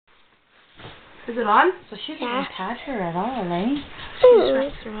Is it on? So she didn't pat her at all, eh? Oh,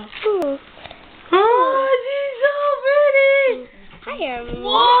 she's so pretty! Hi, Armin.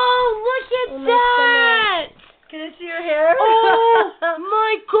 Whoa, look at that! Can I see your hair? Oh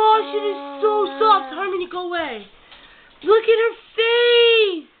my gosh, it is so soft. Harmony, go away. Look at her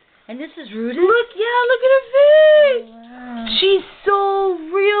face. And this is Rooted? Look at her face. Oh, wow. She's so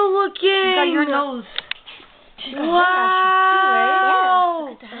real looking. She's got your nose. She's got wow.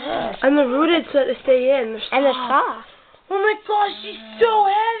 Yeah. And the Rooted so to stay in. And they're soft. Oh my gosh, she's so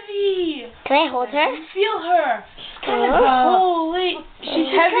heavy. Can I hold her? Feel her. Holy,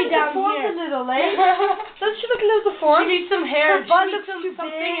 she's heavy down here. A little, eh? Doesn't she look a little deformed? She needs some hair. Her butt She needs looks too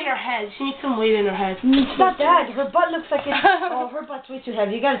something big. in her head. She needs some weight in her head. It's not that. Her butt looks like it's... Oh, her butt's way too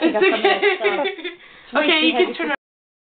heavy. You gotta take out some of that stuff. Okay, you can turn